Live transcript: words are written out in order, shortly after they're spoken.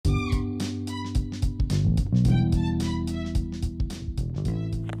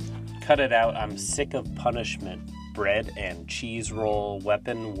Cut it out, I'm sick of punishment. Bread and cheese roll,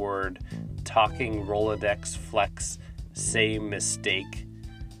 weapon word, talking Rolodex flex, say mistake.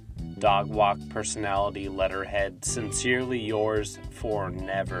 Dog walk personality letterhead, sincerely yours for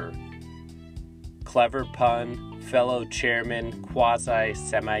never. Clever pun, fellow chairman,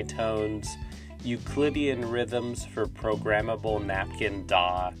 quasi-semitones, Euclidean rhythms for programmable napkin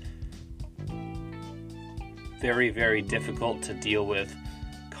DAW. Very, very difficult to deal with.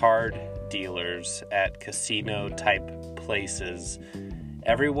 Card dealers at casino-type places.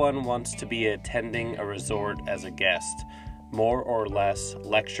 Everyone wants to be attending a resort as a guest. More or less,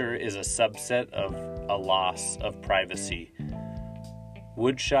 lecture is a subset of a loss of privacy.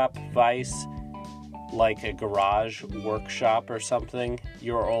 Woodshop vice, like a garage workshop or something,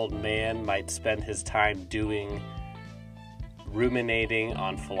 your old man might spend his time doing, ruminating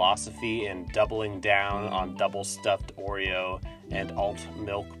on philosophy and doubling down on double-stuffed Oreo and alt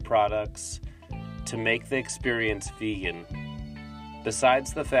milk products to make the experience vegan.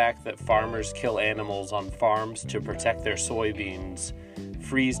 Besides the fact that farmers kill animals on farms to protect their soybeans,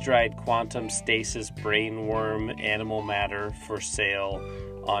 freeze-dried quantum stasis brainworm animal matter for sale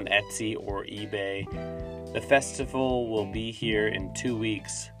on Etsy or eBay. The festival will be here in 2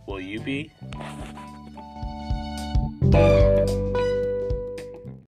 weeks. Will you be?